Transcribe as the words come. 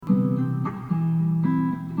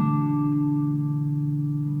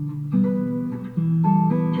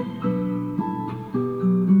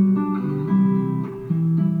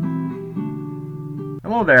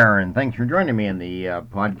Hello there, and thanks for joining me in the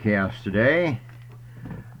podcast today.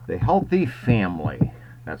 The healthy family.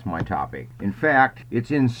 That's my topic. In fact,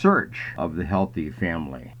 it's in search of the healthy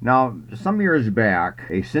family. Now, some years back,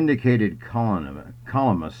 a syndicated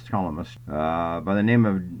columnist by the name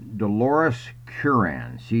of Dolores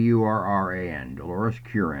Curran, C-U-R-R-A-N, Dolores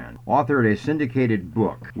Curran, authored a syndicated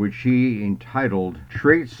book which she entitled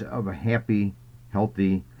Traits of a Happy,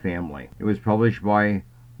 Healthy Family. It was published by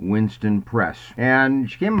Winston Press. And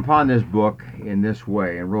she came upon this book in this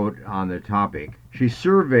way and wrote on the topic. She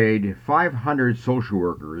surveyed 500 social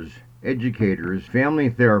workers, educators, family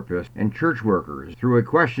therapists, and church workers through a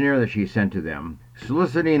questionnaire that she sent to them,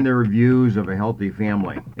 soliciting their views of a healthy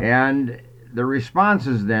family. And the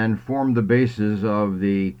responses then formed the basis of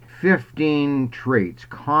the 15 traits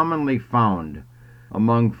commonly found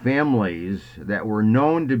among families that were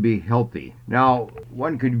known to be healthy. Now,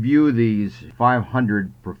 one could view these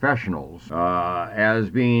 500 professionals as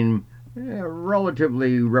being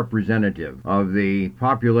relatively representative of the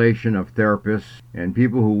population of therapists and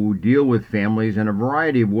people who deal with families in a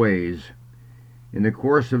variety of ways in the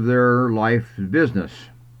course of their life business.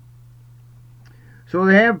 So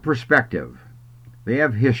they have perspective, they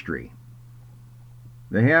have history,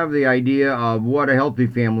 they have the idea of what a healthy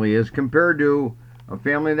family is compared to a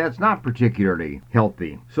family that's not particularly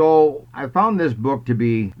healthy. So I found this book to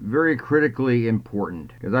be very critically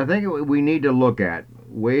important because I think we need to look at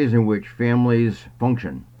ways in which families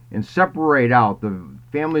function and separate out the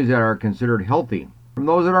families that are considered healthy from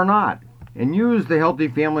those that are not, and use the healthy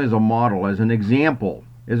family as a model, as an example,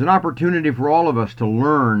 as an opportunity for all of us to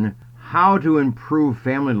learn how to improve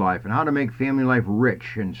family life and how to make family life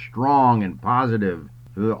rich and strong and positive,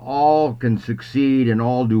 so that all can succeed and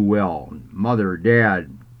all do well. Mother, dad,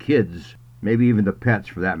 kids, maybe even the pets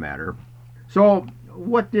for that matter. So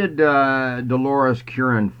what did Dolores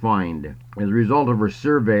Curran find as a result of her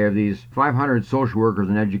survey of these 500 social workers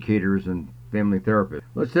and educators and family therapists?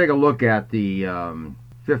 Let's take a look at the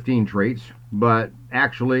 15 traits, but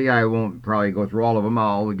actually I won't probably go through all of them.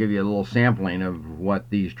 I'll give you a little sampling of what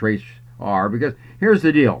these traits are, because here's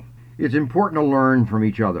the deal. It's important to learn from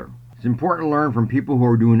each other. It's important to learn from people who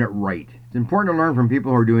are doing it right. It's important to learn from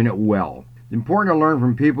people who are doing it well. It's important to learn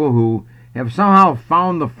from people who have somehow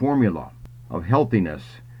found the formula of healthiness,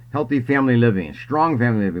 healthy family living, strong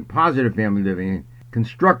family living, positive family living,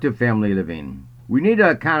 constructive family living. We need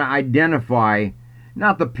to kind of identify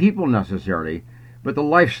not the people necessarily, but the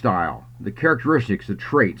lifestyle, the characteristics, the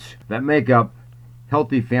traits that make up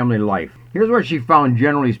healthy family life. Here's what she found,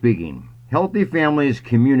 generally speaking. Healthy families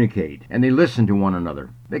communicate and they listen to one another.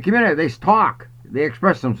 They communicate, they talk, they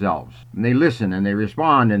express themselves, and they listen and they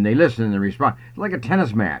respond and they listen and they respond. It's like a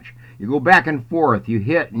tennis match. You go back and forth, you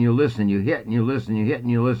hit and you listen, you hit and you listen, you hit and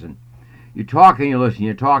you listen. You talk and you listen,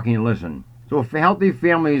 you talk and you listen. So if healthy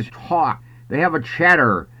families talk, they have a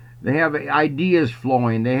chatter, they have ideas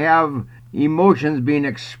flowing, they have emotions being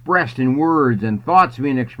expressed in words and thoughts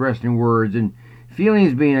being expressed in words and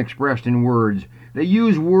feelings being expressed in words. They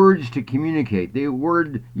use words to communicate. They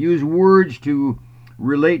use words to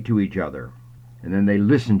relate to each other. And then they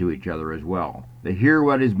listen to each other as well. They hear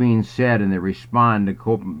what is being said and they respond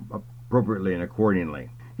appropriately and accordingly.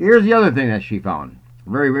 Here's the other thing that she found.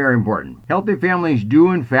 Very, very important. Healthy families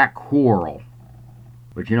do in fact quarrel.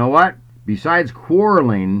 But you know what? Besides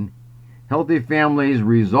quarreling, healthy families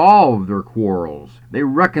resolve their quarrels. They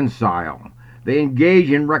reconcile. They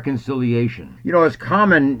engage in reconciliation. You know, it's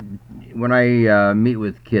common when I meet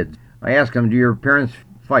with kids. I ask them, do your parents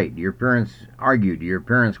fight? Do your parents argue? Do your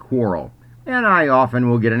parents quarrel? And I often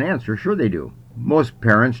will get an answer, sure they do. Most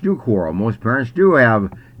parents do quarrel. Most parents do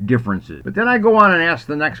have differences. But then I go on and ask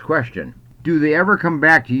the next question. Do they ever come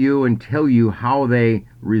back to you and tell you how they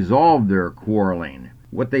resolved their quarreling?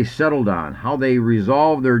 What they settled on? How they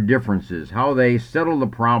resolved their differences? How they settled the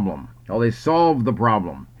problem? How they solved the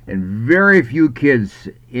problem? And very few kids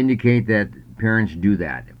indicate that parents do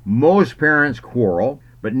that. Most parents quarrel,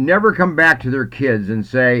 but never come back to their kids and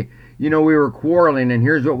say, you know, we were quarreling and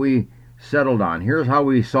here's what we settled on. Here's how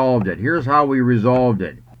we solved it. Here's how we resolved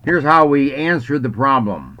it. Here's how we answered the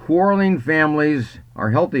problem. Quarreling families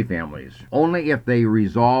are healthy families only if they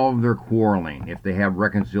resolve their quarreling, if they have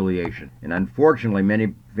reconciliation. And unfortunately,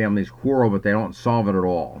 many families quarrel, but they don't solve it at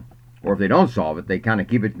all. Or if they don't solve it, they kind of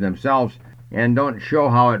keep it to themselves and don't show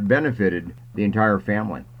how it benefited the entire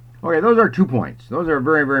family. Okay, those are 2 points. Those are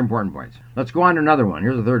very, very important points. Let's go on to another one.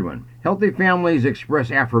 Here's the third one. Healthy families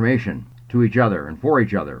express affirmation to each other and for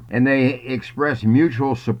each other, and they express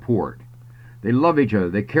mutual support. They love each other.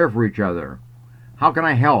 They care for each other. How can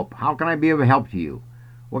I help? How can I be of help to you?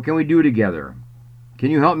 What can we do together?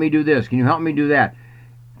 Can you help me do this? Can you help me do that?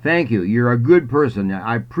 Thank you. You're a good person.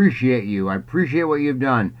 I appreciate you. I appreciate what you've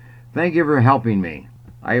done. Thank you for helping me.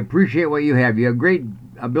 I appreciate what you have. You have great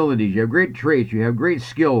abilities. You have great traits. You have great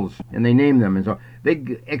skills. And they name them. And so they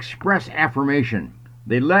express affirmation.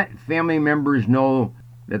 They let family members know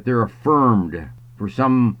that they're affirmed for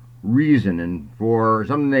some reason and for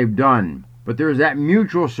something they've done. But there's that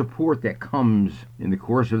mutual support that comes in the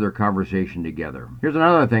course of their conversation together. Here's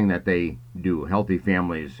another thing that they do, healthy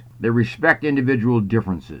families. They respect individual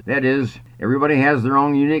differences. That is, everybody has their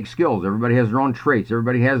own unique skills. Everybody has their own traits.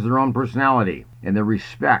 Everybody has their own personality. And they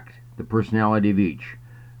respect the personality of each,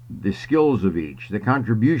 the skills of each, the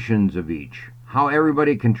contributions of each, how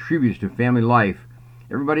everybody contributes to family life.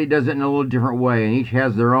 Everybody does it in a little different way, and each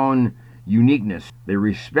has their own uniqueness. They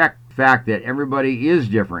respect the fact that everybody is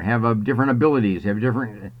different, have different abilities, have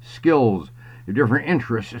different skills, have different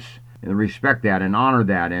interests, and they respect that and honor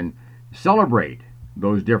that and celebrate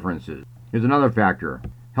those differences. Here's another factor.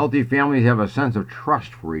 Healthy families have a sense of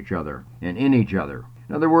trust for each other and in each other.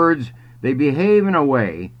 In other words, they behave in a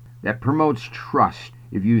way that promotes trust.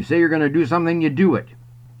 If you say you're going to do something, you do it.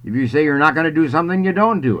 If you say you're not going to do something, you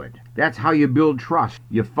don't do it. That's how you build trust.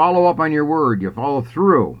 You follow up on your word. You follow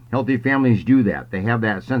through. Healthy families do that. They have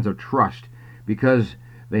that sense of trust because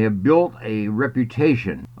they have built a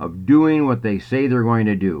reputation of doing what they say they're going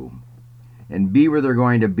to do and be where they're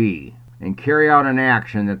going to be and carry out an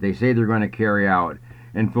action that they say they're going to carry out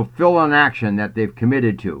and fulfill an action that they've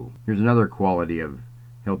committed to. Here's another quality of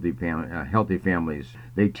healthy families.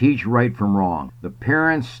 They teach right from wrong. The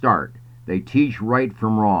parents start. They teach right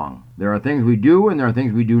from wrong. There are things we do and there are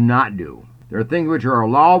things we do not do. There are things which are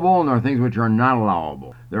allowable and there are things which are not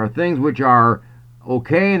allowable. There are things which are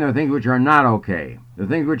okay and there are things which are not okay. There are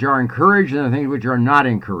things which are encouraged and there are things which are not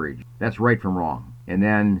encouraged. That's right from wrong. And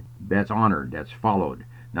then that's honored, that's followed.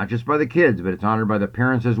 Not just by the kids, but it's honored by the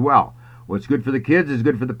parents as well. What's good for the kids is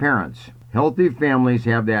good for the parents. Healthy families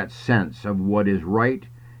have that sense of what is right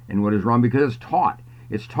and what is wrong because it's taught.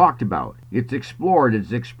 It's talked about, it's explored,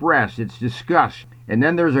 it's expressed, it's discussed, and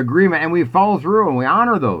then there's agreement, and we follow through and we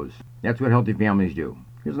honor those. That's what healthy families do.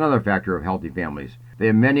 Here's another factor of healthy families. They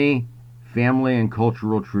have many family and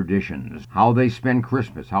cultural traditions. How they spend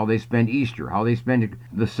Christmas, how they spend Easter, how they spend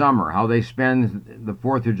the summer, how they spend the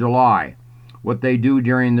 4th of July, what they do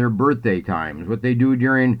during their birthday times, what they do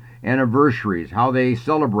during anniversaries, how they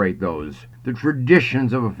celebrate those. The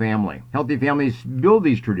traditions of a family. Healthy families build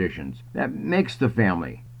these traditions. That makes the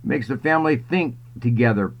family think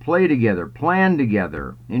together, play together, plan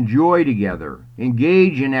together, enjoy together,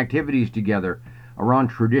 engage in activities together around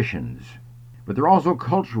traditions. But there are also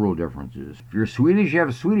cultural differences. If you're Swedish, you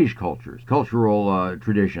have Swedish cultural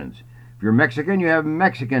traditions. If you're Mexican, you have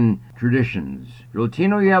Mexican traditions. If you're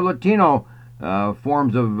Latino, you have Latino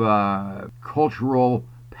forms of cultural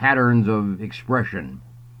patterns of expression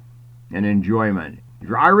and enjoyment. If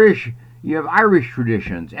you're Irish, you have Irish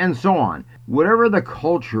traditions, and so on. Whatever the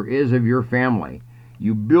culture is of your family,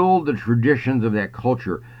 you build the traditions of that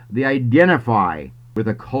culture. They identify with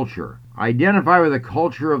a culture. Identify with the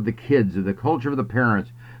culture of the kids, the culture of the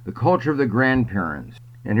parents, the culture of the grandparents.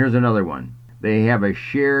 And here's another one. They have a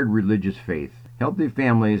shared religious faith. Healthy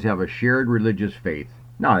families have a shared religious faith.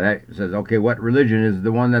 Now, that says, okay, what religion is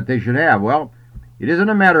the one that they should have? Well, it isn't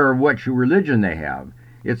a matter of what religion they have.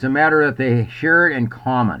 It's a matter that they share it in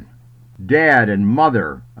common. Dad and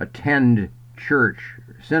mother attend church,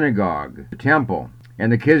 synagogue, the temple,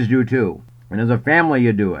 and the kids do too. And as a family,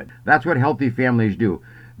 you do it. That's what healthy families do.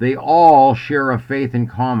 They all share a faith in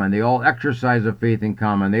common. They all exercise a faith in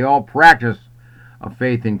common. They all practice a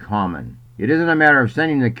faith in common. It isn't a matter of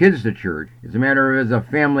sending the kids to church. It's a matter of, as a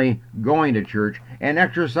family, going to church and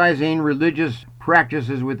exercising religious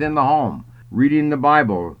practices within the home. Reading the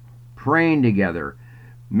Bible, praying together,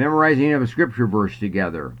 memorizing of a scripture verse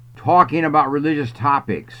together, talking about religious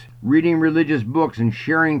topics, reading religious books and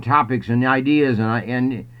sharing topics and ideas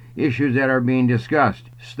and issues that are being discussed.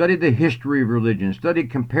 Study the history of religion. Study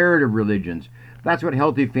comparative religions. That's what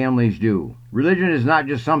healthy families do. Religion is not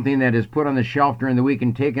just something that is put on the shelf during the week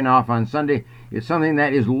and taken off on Sunday. It's something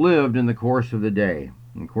that is lived in the course of the day,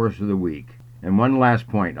 in the course of the week. And one last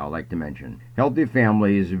point I'd like to mention. Healthy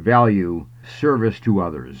families value service to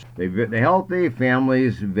others. The healthy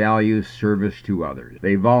families value service to others.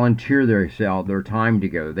 They volunteer their time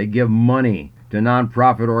together. They give money to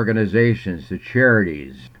nonprofit organizations, to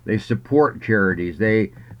charities. They support charities.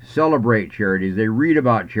 They celebrate charities. They read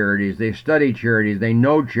about charities. They study charities. They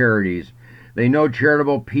know charities. They know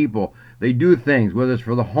charitable people. They do things, whether it's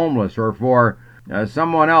for the homeless or for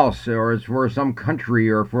someone else, or it's for some country,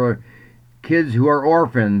 or for kids who are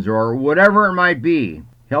orphans, or whatever it might be.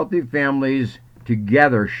 Healthy families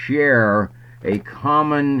together share a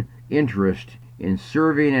common interest in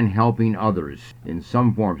serving and helping others in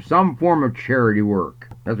some form of charity work.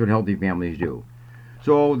 That's what healthy families do.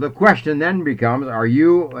 So the question then becomes, are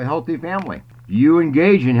you a healthy family? Do you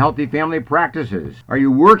engage in healthy family practices? Are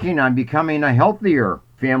you working on becoming a healthier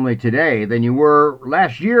family today than you were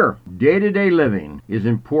last year? Day-to-day living is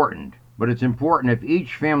important, but it's important if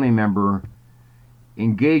each family member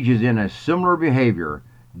engages in a similar behavior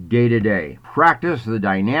day to day. Practice the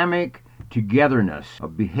dynamic togetherness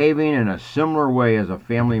of behaving in a similar way as a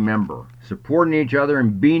family member, supporting each other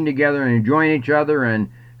and being together and enjoying each other and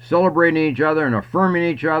celebrating each other and affirming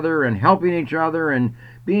each other and helping each other and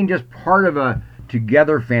being just part of a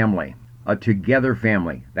together family. A together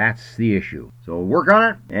family. That's the issue. So work on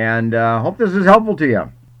it, and hope this is helpful to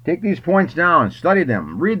you. Take these points down, study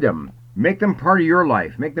them, read them, make them part of your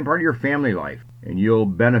life, make them part of your family life, and you'll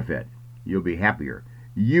benefit. You'll be happier.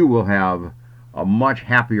 You will have a much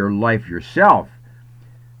happier life yourself,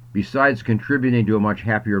 besides contributing to a much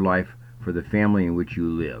happier life for the family in which you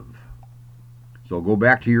live. So go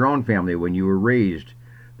back to your own family when you were raised.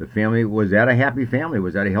 The family, was that a happy family?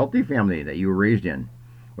 Was that a healthy family that you were raised in?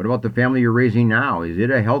 What about the family you're raising now? Is it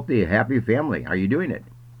a healthy, happy family? Are you doing it?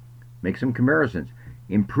 Make some comparisons.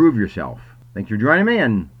 Improve yourself. Thanks for joining me,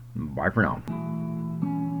 and bye for now.